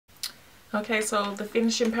Okay, so the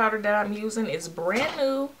finishing powder that I'm using is brand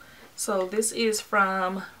new. So this is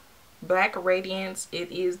from Black Radiance. It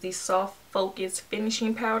is the Soft Focus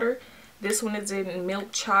Finishing Powder. This one is in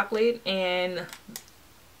milk chocolate, and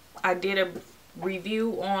I did a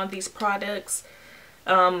review on these products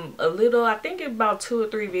a little, I think about 2 or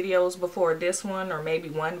 3 videos before this one, or maybe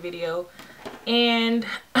 1 video. And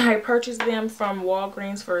I purchased them from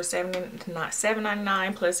Walgreens for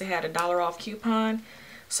 $7.99, plus it had a $1 off coupon.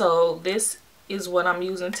 So this is what I'm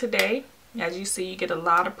using today. As you see, you get a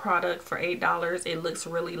lot of product for $8. It looks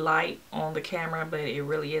really light on the camera, but it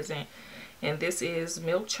really isn't. And this is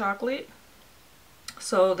milk chocolate.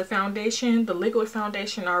 So the foundation, the liquid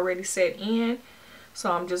foundation already set in.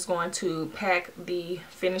 So I'm just going to pack the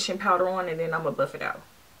finishing powder on, and then I'm going to buff it out.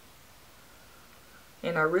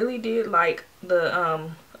 And I really did like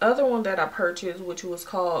the other one that I purchased, which was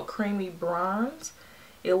called Creamy Bronze.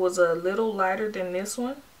 It was a little lighter than this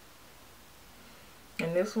one.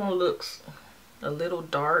 And this one looks a little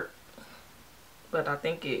dark, but I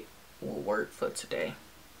think it will work for today.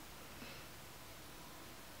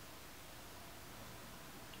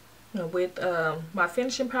 And with my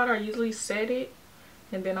finishing powder, I usually set it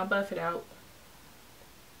and then I buff it out.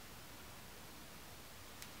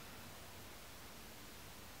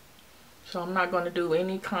 So I'm not going to do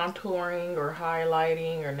any contouring or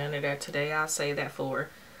highlighting or none of that today. I'll save that for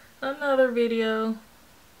another video.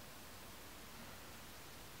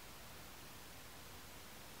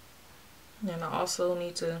 And I also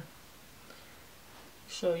need to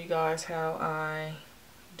show you guys how I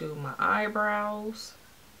do my eyebrows,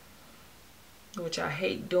 which I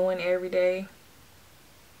hate doing every day.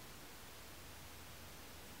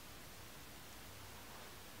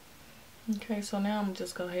 Okay, so now I'm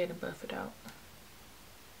just go ahead and buff it out.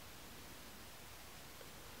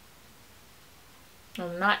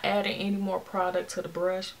 I'm not adding any more product to the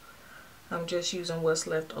brush. I'm just using what's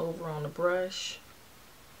left over on the brush.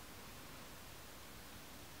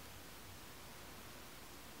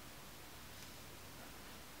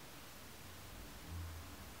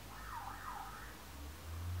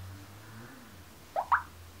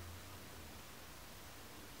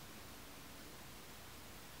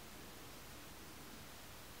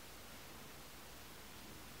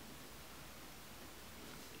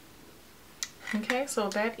 Okay, so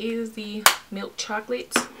that is the milk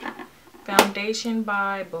chocolate foundation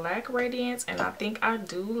by Black Radiance, and I think I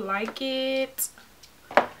do like it.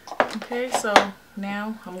 Okay, so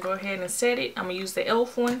now I'm gonna go ahead and set it. I'm gonna use the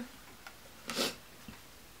e.l.f. one.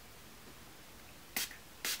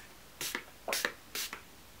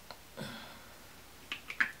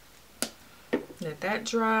 Let that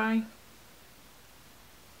dry.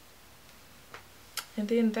 And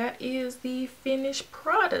then that is the finished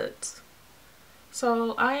product.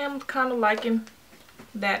 So I am kind of liking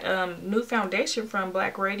that new foundation from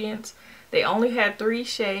Black Radiance. They only had 3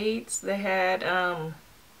 shades. They had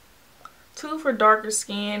 2 for darker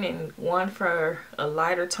skin and 1 for a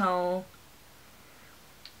lighter tone.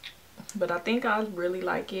 But I think I really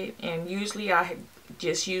like it. And usually I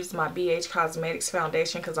just use my BH Cosmetics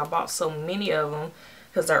foundation because I bought so many of them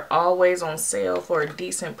because they're always on sale for a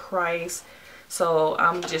decent price. So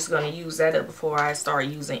I'm just going to use that up before I start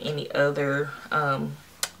using any other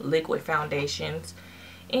liquid foundations.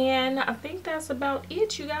 And I think that's about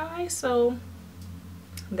it, you guys. So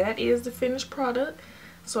that is the finished product.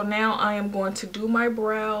 So now I am going to do my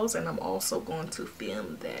brows, and I'm also going to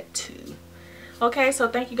film that too. Okay, so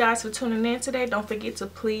thank you guys for tuning in today. Don't forget to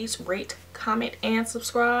please rate, comment, and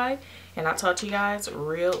subscribe. And I'll talk to you guys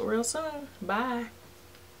real soon. Bye.